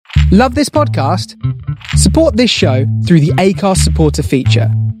Love this podcast? Support this show through the Acast supporter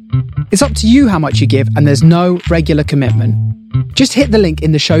feature. It's up to you how much you give, and there's no regular commitment. Just hit the link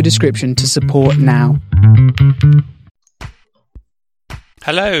in the show description to support now.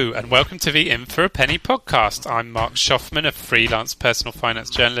 Hello and welcome to the In for a Penny podcast. I'm Mark Schaffman, a freelance personal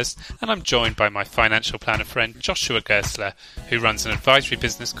finance journalist, and I'm joined by my financial planner friend Joshua Gersler, who runs an advisory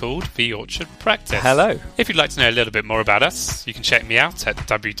business called The Orchard Practice. Hello. If you'd like to know a little bit more about us, you can check me out at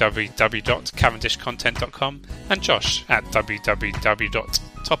www.cavendishcontent.com and Josh at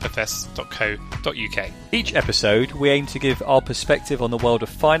www.topfs.co.uk. Each episode, we aim to give our perspective on the world of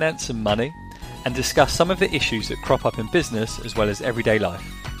finance and money, and discuss some of the issues that crop up in business as well as everyday life.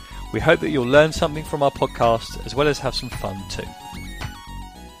 We hope that you'll learn something from our podcast as well as have some fun too.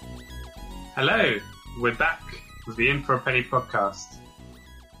 Hello, we're back with the In for a Penny podcast.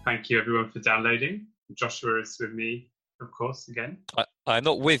 Thank you everyone for downloading. Joshua is with me, of course, again. I'm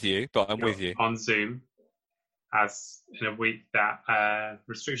not with you, but I'm with you. On Zoom, as in a week that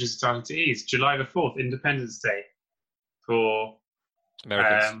restrictions are starting to ease. July the 4th, Independence Day for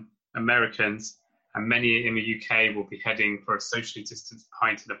Americans, and many in the UK will be heading for a socially distanced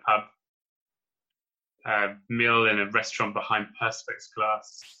pint in a pub, meal in a restaurant behind Perspex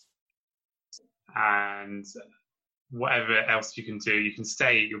glass, and whatever else you can do.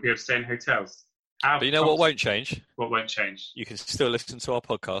 You'll be able to stay in hotels. But you know what won't change? What won't change? You can still listen to our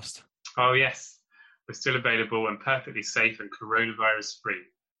podcast. Oh yes, we're still available and perfectly safe and coronavirus free.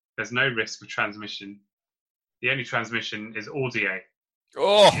 There's no risk of transmission. The only transmission is audio.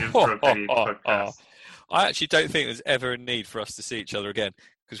 I actually don't think there's ever a need for us to see each other again,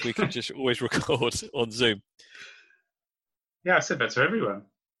 because we can just always record on Zoom. Yeah, I said that to everyone.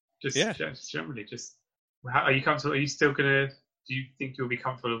 Just generally, how, are you comfortable? Are you still do you think you'll be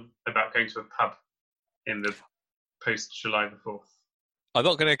comfortable about going to a pub in the post July the 4th? I'm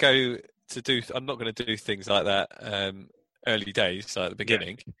not going to do things like that early days, like at the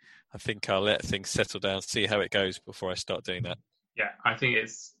beginning. Yeah. I think I'll let things settle down, see how it goes before I start doing that. Yeah, I think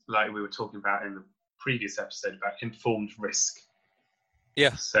it's like we were talking about in the previous episode about informed risk.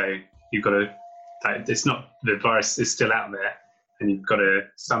 Yeah. So you've got to, it's not, the virus is still out there, and you've got to,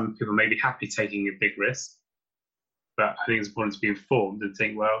 some people may be happy taking a big risk, but I think it's important to be informed and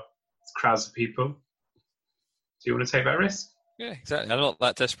think, well, it's crowds of people. Do you want to take that risk? Yeah, exactly. I'm not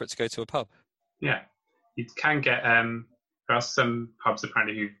that desperate to go to a pub. Yeah. You can get, there are some pubs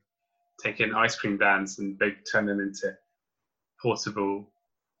apparently who've taken ice cream vans and they turn them into portable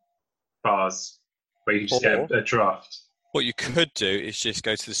bars where you can just get a draft. What you could do is just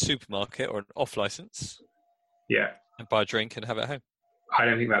go to the supermarket or an off license. Yeah. And buy a drink and have it at home. I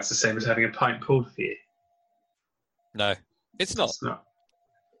don't think that's the same as having a pint pulled for you. No, it's not. It's not.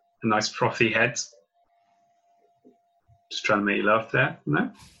 A nice frothy head. Just trying to make you laugh there.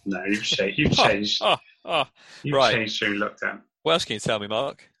 No, you've changed. You've changed during lockdown. What else can you tell me,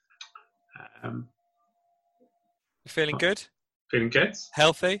 Mark? You feeling good? Feeling good.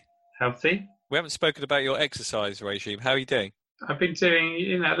 Healthy. We haven't spoken about your exercise regime. How are you doing? I've been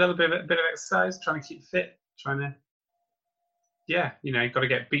doing, a little bit of exercise, trying to keep fit, got to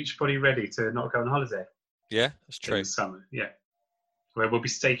get beach body ready to not go on holiday. Yeah, that's true. In the summer, yeah. Where we'll be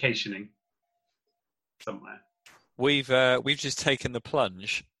staycationing somewhere. We've just taken the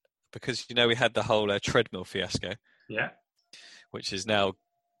plunge because, we had the whole treadmill fiasco. Yeah. Which is now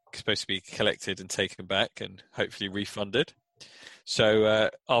supposed to be collected and taken back and hopefully refunded.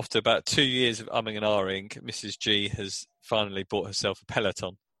 So after about 2 years of umming and ahhing, Mrs. G has finally bought herself a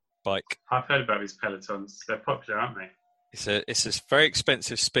Peloton bike. I've heard about these Pelotons. They're popular, aren't they? It's a very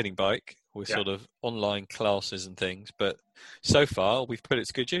expensive spinning bike with sort of online classes and things, but so far we've put it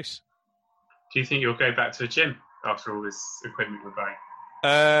to good use. Do you think you'll go back to the gym after all this equipment we're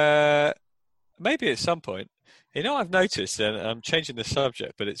buying? Maybe at some point. I've noticed, and I'm changing the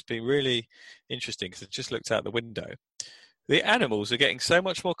subject, but it's been really interesting because I just looked out the window. The animals are getting so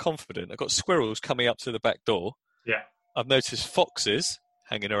much more confident. I've got squirrels coming up to the back door. Yeah. I've noticed foxes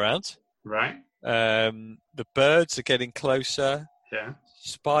hanging around. Right. The birds are getting closer. Yeah.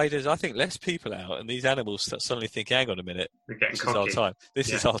 Spiders. I think less people out, and these animals suddenly think, hang on a minute. They're getting this cocky. is our time.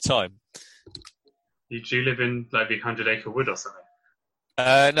 This is our time. Do you live in like the 100-acre wood or something?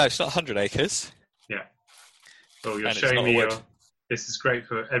 No, it's not 100 acres. Yeah. Well, you're showing me this is great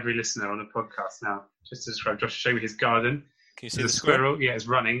for every listener on the podcast now. Just to describe, Josh showing me his garden. Can you see the squirrel? Yeah, it's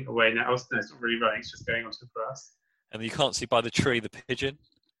running away now. No, it's not really running. It's just going onto the grass. And you can't see by the tree the pigeon?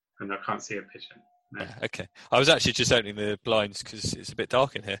 And I can't see a pigeon. No. Okay. I was actually just opening the blinds because it's a bit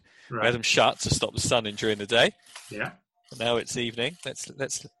dark in here. Right. We had them shut to stop the sun in during the day. Yeah. Now it's evening. Let's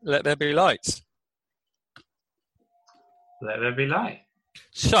let there be lights. Let there be light.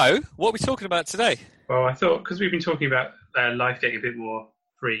 So, what are we talking about today? Well, I thought because we've been talking about life getting a bit more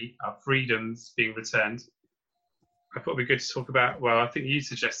free, our freedoms being returned, I thought it'd be good to talk about. Well, I think you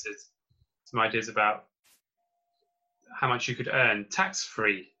suggested some ideas about how much you could earn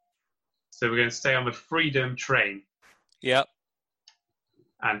tax-free. So we're going to stay on the freedom train Yep.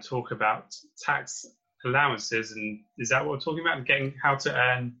 and talk about tax allowances. And is that what we're talking about? Getting how to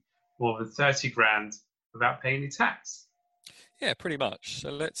earn more than 30 grand without paying any tax? Yeah, pretty much. So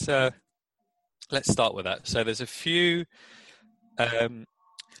let's start with that. So there's a few.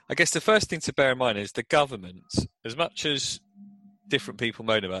 I guess the first thing to bear in mind is the government, as much as different people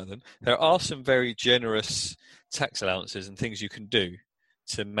moan about them, there are some very generous tax allowances and things you can do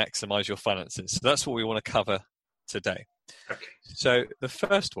to maximize your finances. So that's what we want to cover today. Okay. So the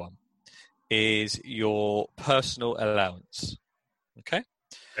first one is your personal allowance. Okay?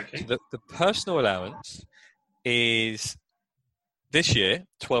 Okay. So the personal allowance is this year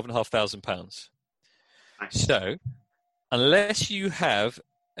 £12,500. Nice. So unless you have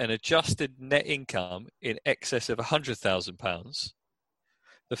an adjusted net income in excess of £100,000,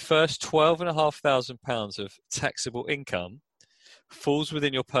 the first £12,500 of taxable income falls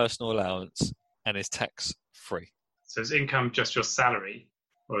within your personal allowance and is tax free. So is income just your salary,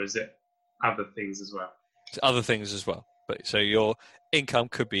 or is it other things as well? Other things as well. But so your income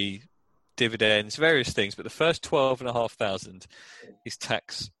could be dividends, various things, but the first 12,500 is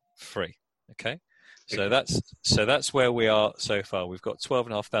tax free. Okay. So that's where we are so far. We've got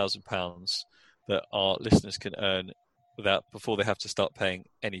 £12,500 that our listeners can earn before they have to start paying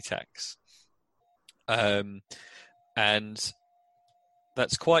any tax. And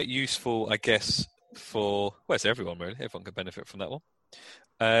that's quite useful, I guess, it's everyone really. Everyone can benefit from that one.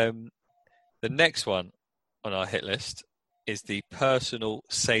 The next one on our hit list is the personal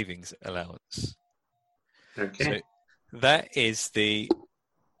savings allowance. Okay. So that is the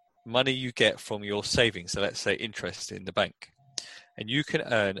money you get from your savings. So let's say interest in the bank. And you can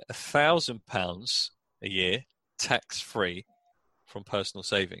earn £1,000 a year tax-free from personal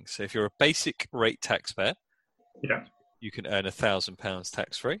savings. So if you're a basic rate taxpayer, Yeah. you can earn £1,000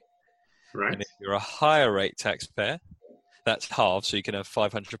 tax-free. Right. And if you're a higher rate taxpayer, that's halved, so you can earn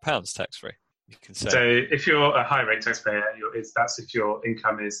 £500 tax-free. You can say. So if you're a high rate taxpayer, that's if your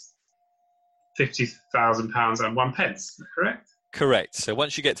income is £50,000 and 1 pence, correct? Correct. So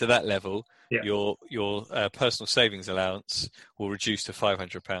once you get to that level, Yeah. your personal savings allowance will reduce to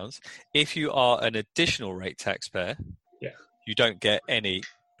 £500. If you are an additional rate taxpayer, you don't get any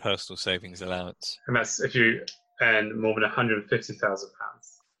personal savings allowance. And that's if you earn more than £150,000.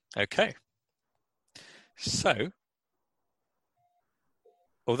 Okay. So,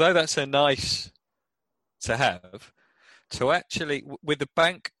 although that's a nice to have, to actually, with the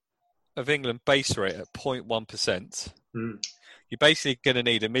Bank of England base rate at 0.1%, you're basically going to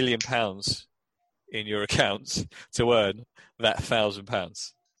need £1 million in your accounts to earn that £1,000.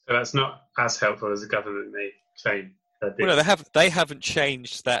 So that's not as helpful as the government may claim. Well, no, they haven't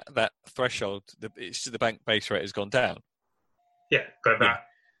changed that threshold. It's the bank base rate has gone down. Yeah, but that.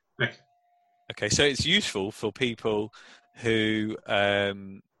 Okay. Okay, so it's useful for people who have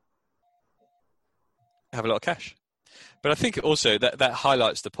a lot of cash. But I think also that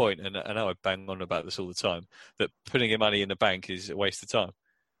highlights the point, and I know I bang on about this all the time, that putting your money in the bank is a waste of time.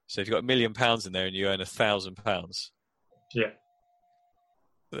 So if you've got £1 million in there and you earn £1,000, yeah,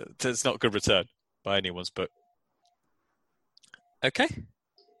 that's not a good return by anyone's book. Okay.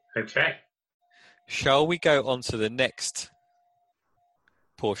 Shall we go on to the next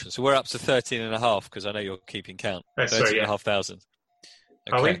portion? So we're up to 13.5 because I know you're keeping count. 13,500.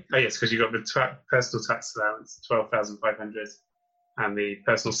 Okay. Are we? Oh, yes, because you've got the personal tax allowance, 12,500, and the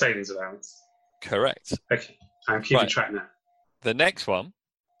personal savings allowance. Correct. Okay, I'm keeping track now. The next one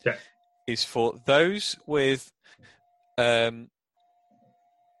is for those with I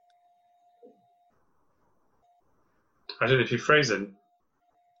don't know if you're frozen.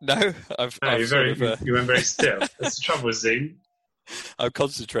 No, you went very still. That's the trouble with Zoom. I'm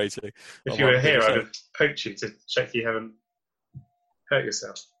concentrating. If you were here, I'd have poked you to check you haven't hurt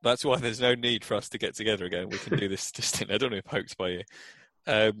yourself. That's why there's no need for us to get together again. We can do this distinct. I don't want to be poked by you.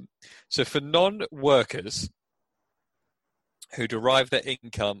 So for non-workers who derive their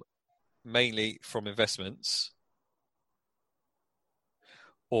income mainly from investments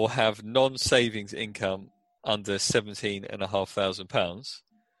or have non-savings income under £17,500,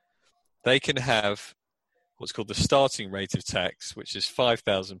 they can have what's called the starting rate of tax, which is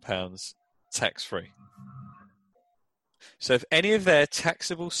 £5,000 tax-free. So if any of their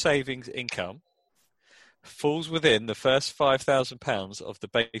taxable savings income falls within the first £5,000 of the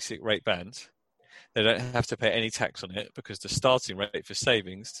basic rate band, they don't have to pay any tax on it because the starting rate for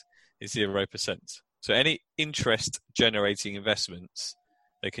savings is 0%. So any interest-generating investments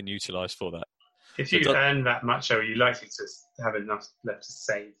they can utilise for that. If you earn that much, are you likely to have enough left to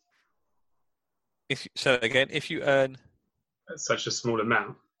save? If you earn such a small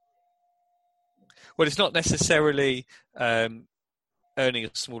amount. Well, it's not necessarily earning a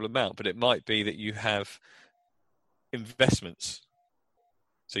small amount, but it might be that you have investments.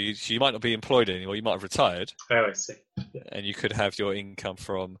 So you might not be employed anymore. You might have retired. Oh, I see. Yeah. And you could have your income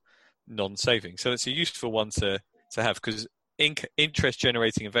from non-saving. So it's a useful one to have, because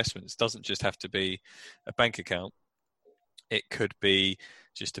interest-generating investments doesn't just have to be a bank account. It could be,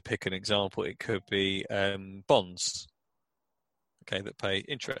 just to pick an example, it could be bonds, okay, that pay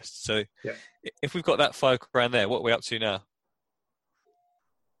interest. So if we've got that £5,000 there, what are we up to now?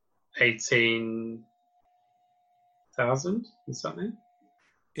 18,000 or something.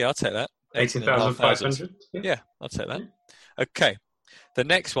 Yeah, I'll take that. 18,500. Yeah, I'll take that. Okay. The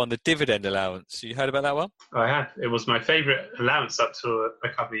next one, the dividend allowance. You heard about that one? I had. It was my favourite allowance up to a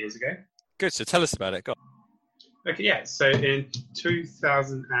couple of years ago. Good. So tell us about it. Go on. Okay, yeah. So in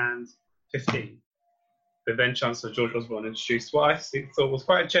 2015, the then Chancellor George Osborne introduced what I thought was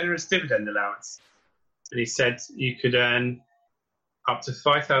quite a generous dividend allowance. And he said you could earn up to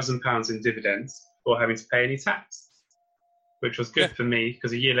 £5,000 in dividends without having to pay any tax, which was good for me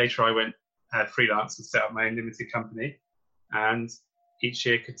because a year later I went freelance and set up my own limited company, and each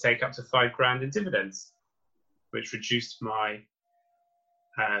year could take up to £5,000 in dividends, which reduced my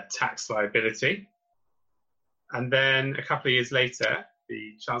tax liability. And then a couple of years later,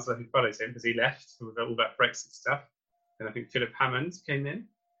 the Chancellor who followed him, because he left with all that Brexit stuff, and I think Philip Hammond came in,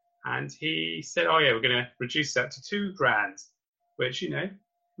 and he said, oh yeah, we're going to reduce that to £2,000, which,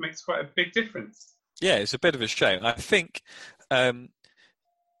 makes quite a big difference. Yeah, it's a bit of a shame. I think the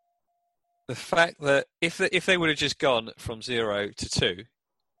fact that if they would have just gone from 0 to 2,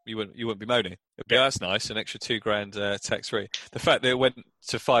 you wouldn't be moaning. It'd be, that's nice, an extra £2,000 tax free. The fact that it went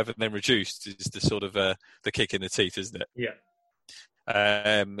to 5 and then reduced is the sort of the kick in the teeth, isn't it? Yeah.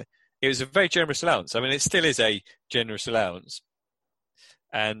 It was a very generous allowance. I mean, it still is a generous allowance.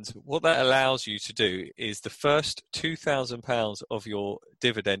 And what that allows you to do is the first £2,000 of your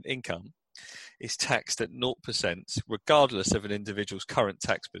dividend income is taxed at 0%, regardless of an individual's current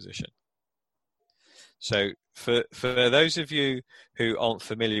tax position. So for those of you who aren't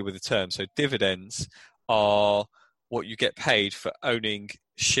familiar with the term, so dividends are what you get paid for owning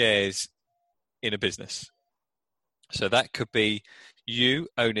shares in a business. So that could be you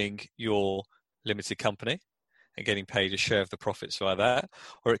owning your limited company and getting paid a share of the profits via that,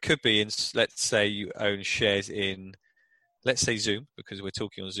 or it could be let's say you own shares in, let's say Zoom, because we're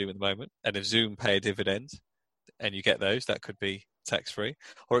talking on Zoom at the moment, and if Zoom pay a dividend and you get those, that could be tax-free.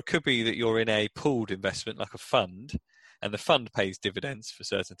 Or it could be that you're in a pooled investment like a fund, and the fund pays dividends for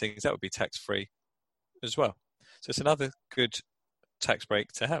certain things. That would be tax-free as well. So it's another good tax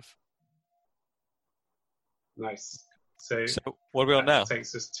break to have. Nice. So what are we on now?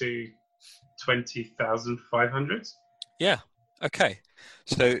 Takes us to 20,500. Yeah. Okay.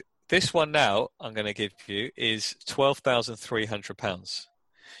 So this one now I'm going to give you is £12,300.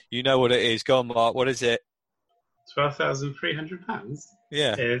 You know what it is. Go on, Mark. What is it? £12,300?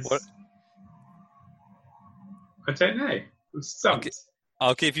 Yeah. I don't know. I'm stumped.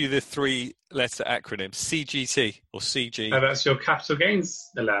 I'll give you the 3-letter acronym, CGT or CG. Oh, that's your capital gains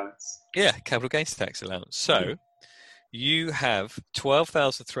allowance. Yeah, capital gains tax allowance. So you have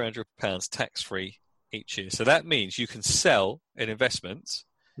 £12,300 tax-free each year. So that means you can sell an investment,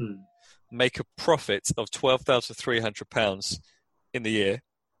 make a profit of £12,300 in the year,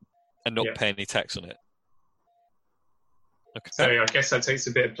 and not pay any tax on it. Okay. So I guess that takes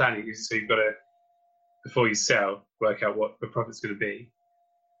a bit of planning. So you've got to, before you sell, work out what the profit's going to be.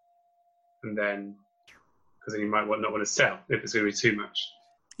 And then, because then you might not want to sell if it's going to be too much.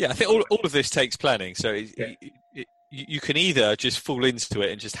 Yeah, I think all of this takes planning. So you can either just fall into it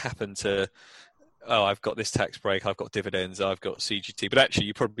and just happen to, I've got this tax break, I've got dividends, I've got CGT. But actually,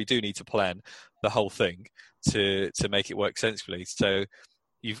 you probably do need to plan the whole thing to make it work sensibly. So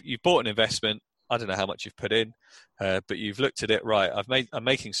you've bought an investment. I don't know how much you've put in, but you've looked at it, right, I'm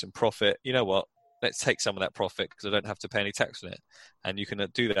making some profit. You know what? Let's take some of that profit because I don't have to pay any tax on it. And you can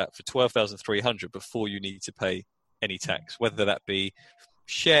do that for $12,300 before you need to pay any tax, whether that be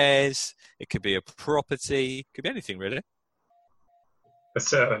shares, it could be a property, it could be anything really.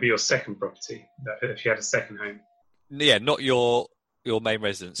 That would be your second property, if you had a second home. Yeah, not your main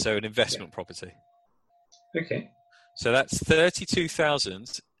residence, so an investment property. Okay. So that's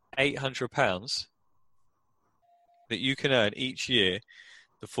 £32,800 that you can earn each year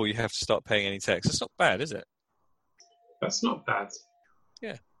before you have to start paying any tax. That's not bad, is it? That's not bad.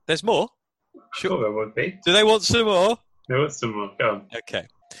 Yeah. There's more. Sure, there would be. Do they want some more? There was some more. Go on. Okay.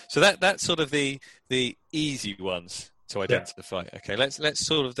 So that's sort of the easy ones to identify. Yeah. Okay. Let's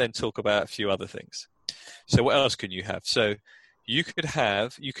sort of then talk about a few other things. So what else can you have? So you can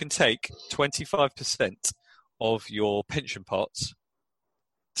take 25% of your pension pots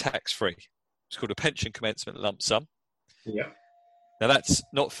tax-free. It's called a pension commencement lump sum. Yeah. Now that's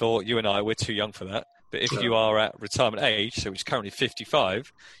not for you and I. We're too young for that. But if you are at retirement age, so which is currently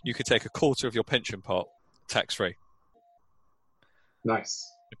 55, you could take a quarter of your pension pot tax-free. Nice.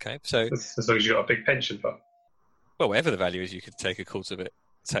 Okay, so as long as you've got a big pension pot. Well, whatever the value is, you could take a quarter of it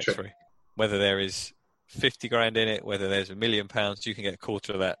tax-free. Sure. Whether there is 50 grand in it, whether there's £1 million, you can get a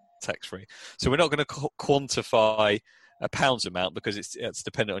quarter of that tax-free. So we're not going to quantify a pounds amount because it's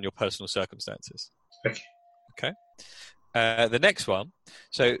dependent on your personal circumstances. Okay. The next one.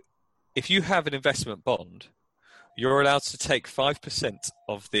 So if you have an investment bond, you're allowed to take 5%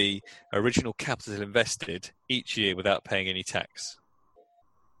 of the original capital invested each year without paying any tax.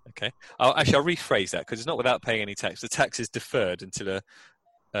 Okay. I'll rephrase that because it's not without paying any tax. The tax is deferred until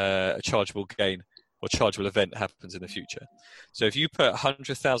a chargeable gain or chargeable event happens in the future. So if you put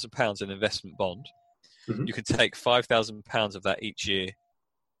 £100,000 in an investment bond, you can take £5,000 of that each year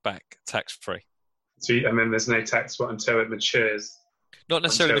back tax-free. So, and then there's no tax until it matures? Not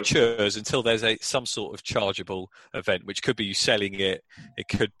necessarily matures until there's some sort of chargeable event, which could be you selling it. It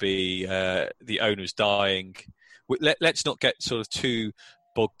could be the owner's dying. Let's not get sort of too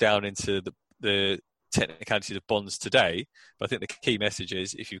bogged down into the technicalities of bonds today. But I think the key message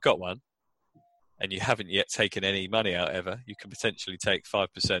is if you've got one and you haven't yet taken any money out ever, you can potentially take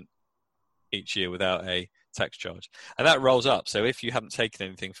 5% each year without a tax charge. And that rolls up. So if you haven't taken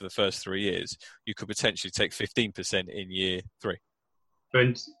anything for the first 3 years, you could potentially take 15% in year 3.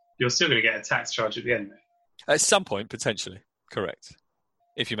 But you're still going to get a tax charge at the end, though? At some point, potentially. Correct.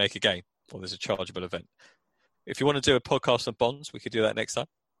 If you make a gain or there's a chargeable event. If you want to do a podcast on bonds, we could do that next time.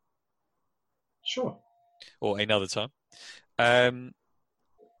 Sure. Or another time.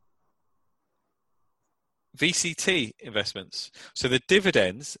 VCT investments. So the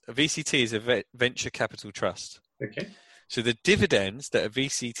dividends, VCT is a venture capital trust. Okay. So the dividends that a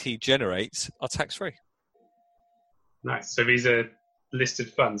VCT generates are tax-free. Nice. So these are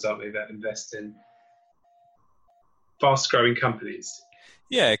listed funds, aren't they, that invest in fast-growing companies?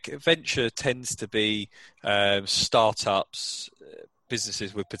 Yeah, venture tends to be startups,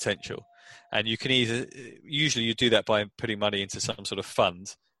 businesses with potential. And you can usually you do that by putting money into some sort of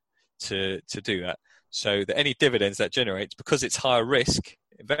fund to do that. So that any dividends that generates, because it's higher risk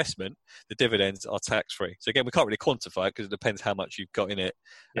investment, the dividends are tax-free. So again, we can't really quantify it because it depends how much you've got in it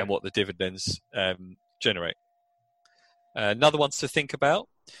and what the dividends generate. Another one to think about,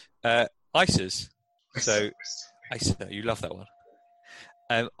 ISAs. So ISA, you love that one.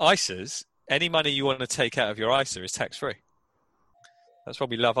 ISAs, any money you want to take out of your ISA is tax-free. That's why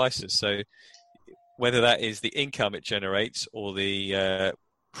we love ISAs. So whether that is the income it generates or the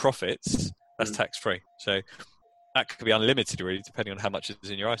profits, that's tax-free. So that could be unlimited, really, depending on how much is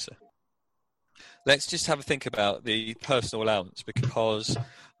in your ISA. Let's just have a think about the personal allowance, because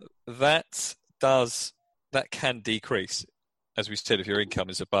that can decrease, as we said, if your income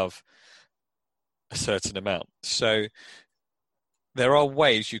is above a certain amount. So there are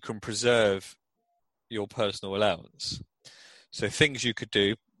ways you can preserve your personal allowance. So things you could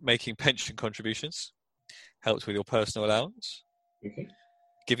do, making pension contributions helps with your personal allowance. Okay.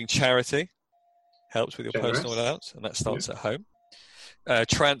 Giving charity helps with your personal allowance, and that starts at home.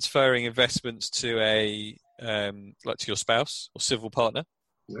 Transferring investments to like to your spouse or civil partner.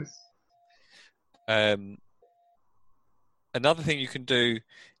 Yes. Another thing you can do,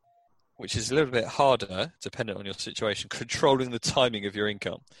 which is a little bit harder, dependent on your situation, controlling the timing of your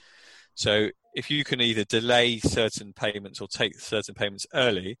income. So if you can either delay certain payments or take certain payments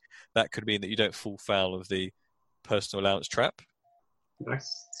early, that could mean that you don't fall foul of the personal allowance trap.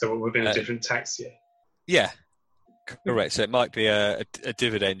 Nice. So within a different tax year? Yeah, correct. So it might be a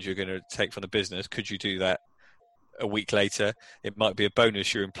dividend you're going to take from the business. Could you do that a week later? It might be a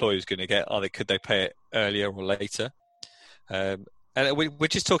bonus your employer is going to get. Could they pay it earlier or later? And we're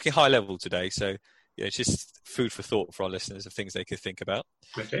just talking high level today. So yeah, it's just food for thought for our listeners of things they could think about.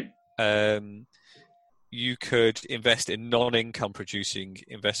 Okay. You could invest in non-income producing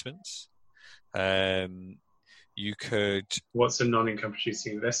investments. You could. What's a non-income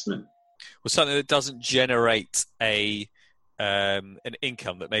producing investment? Well, something that doesn't generate an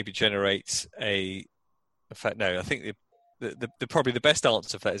income, that maybe generates in fact, no. I think the probably the best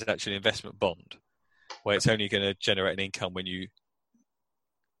answer for that is actually an investment bond, where it's only going to generate an income when you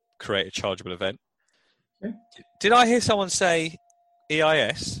create a chargeable event. Okay. Did I hear someone say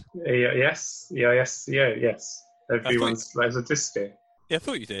EIS? Yes. Yes. Everyone's like a disco. Yeah, I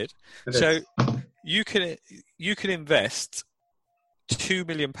thought you did. It So is. you can invest £2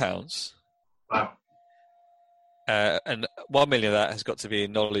 million, Wow. and 1 million of that has got to be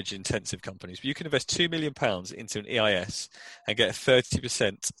in knowledge-intensive companies. But you can invest £2 million into an EIS and get a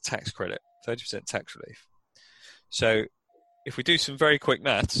 30% tax credit, 30% tax relief. So if we do some very quick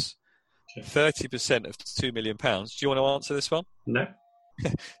maths, 30% of £2 million. Do you want to answer this one? No.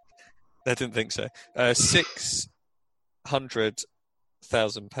 I didn't think so.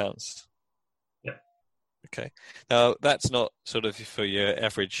 £600,000. Yeah. Okay. Now that's not sort of for your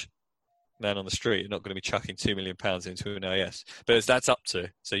average man on the street. You're not going to be chucking £2 million into an EIS, but that's up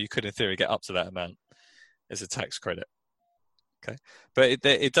to. So you could, in theory, get up to that amount as a tax credit. Okay. But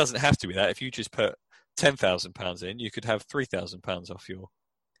it doesn't have to be that. If you just put £10,000 in, you could have £3,000 off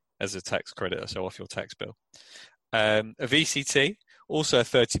as a tax credit, so off your tax bill. A VCT, also a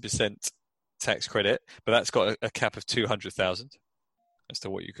 30% tax credit, but that's got a cap of 200,000 as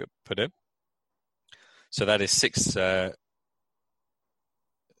to what you could put in. So that is six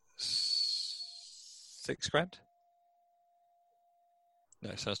grand.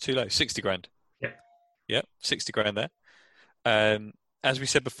 No, sounds too low. 60 grand. Yeah. Yeah, 60 grand there. As we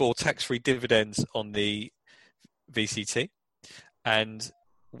said before, tax-free dividends on the VCT, and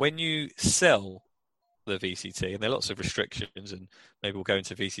when you sell the VCT, and there are lots of restrictions, and maybe we'll go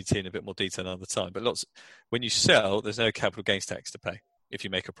into VCT in a bit more detail another time, but when you sell, there's no capital gains tax to pay if you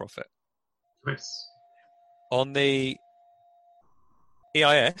make a profit. Nice. On the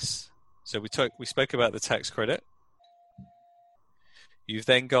EIS, so we spoke about the tax credit. You've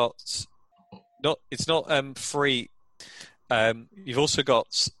then got it's not free. You've also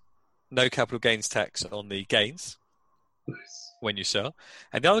got no capital gains tax on the gains. Nice. When you sell.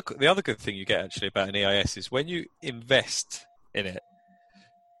 And the other good thing you get actually about an EIS is when you invest in it,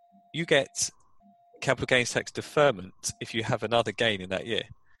 you get capital gains tax deferment if you have another gain in that year.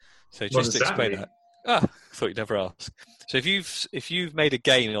 So just to explain that. I thought you'd never ask. So if you've made a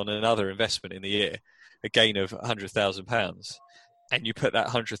gain on another investment in the year, a gain of £100,000, and you put that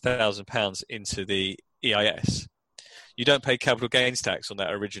 £100,000 into the EIS, you don't pay capital gains tax on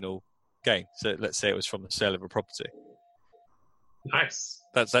that original gain. So let's say it was from the sale of a property. Nice.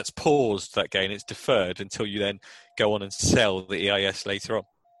 That's paused, that gain. It's deferred until you then go on and sell the EIS later on.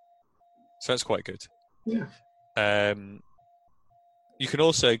 So that's quite good. Yeah. You can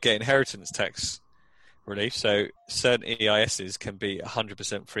also get inheritance tax relief. So certain EISs can be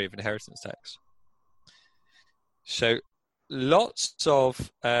 100% free of inheritance tax. So lots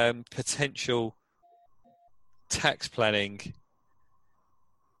of potential tax planning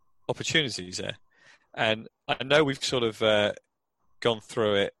opportunities there. And I know we've sort of gone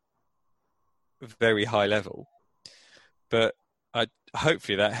through it very high level, but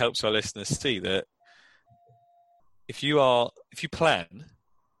hopefully that helps our listeners see that if you plan,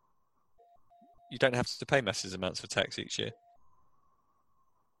 you don't have to pay massive amounts for tax each year.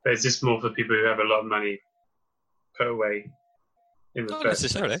 But it's just more for people who have a lot of money put away in the Not first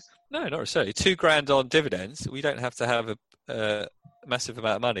necessarily. place. No, not necessarily. £2,000 on dividends. We don't have to have a massive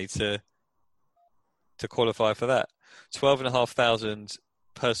amount of money to qualify for that. 12,500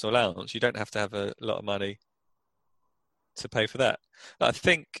 personal allowance. You don't have to have a lot of money to pay for that. I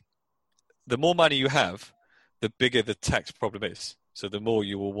think the more money you have, the bigger the tax problem is. So the more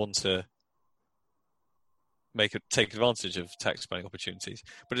you will want to take advantage of tax planning opportunities.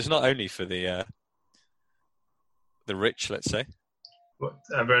 But it's not only for the rich, let's say.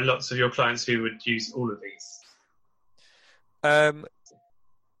 Are there lots of your clients who would use all of these? I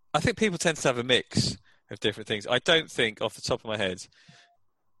think people tend to have a mix of different things. I don't think, off the top of my head,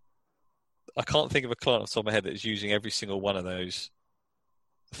 I can't think of a client off the top of my head that is using every single one of those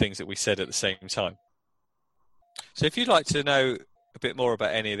things that we said at the same time. So if you'd like to know a bit more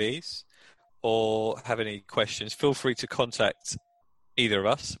about any of these or have any questions, feel free to contact either of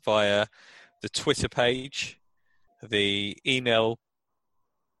us via the Twitter page, the email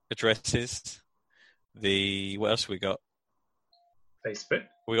addresses, what else have we got? Facebook.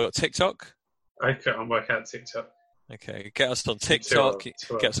 We got TikTok. I can't work out TikTok. Okay, get us on TikTok,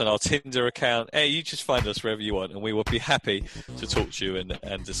 Sure. get us on our Tinder account. Hey, you just find us wherever you want, and we will be happy to talk to you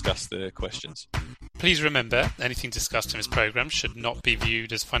and discuss the questions. Please remember, anything discussed in this programme should not be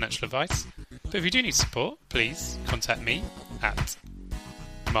viewed as financial advice. But if you do need support, please contact me at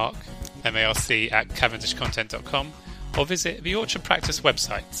Mark, MARC, at cavendishcontent.com, or visit the Orchard Practice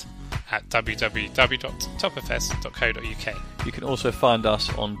website at www.topfs.co.uk. You can also find us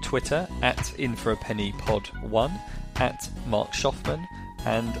on Twitter at InForAPennyPod1, at Mark Schaffman,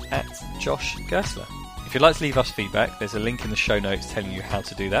 and at Josh Gersler. If you'd like to leave us feedback, there's a link in the show notes telling you how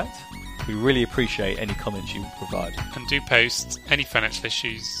to do that. We really appreciate any comments you provide. And do post any financial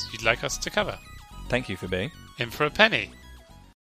issues you'd like us to cover. Thank you for being In for a penny.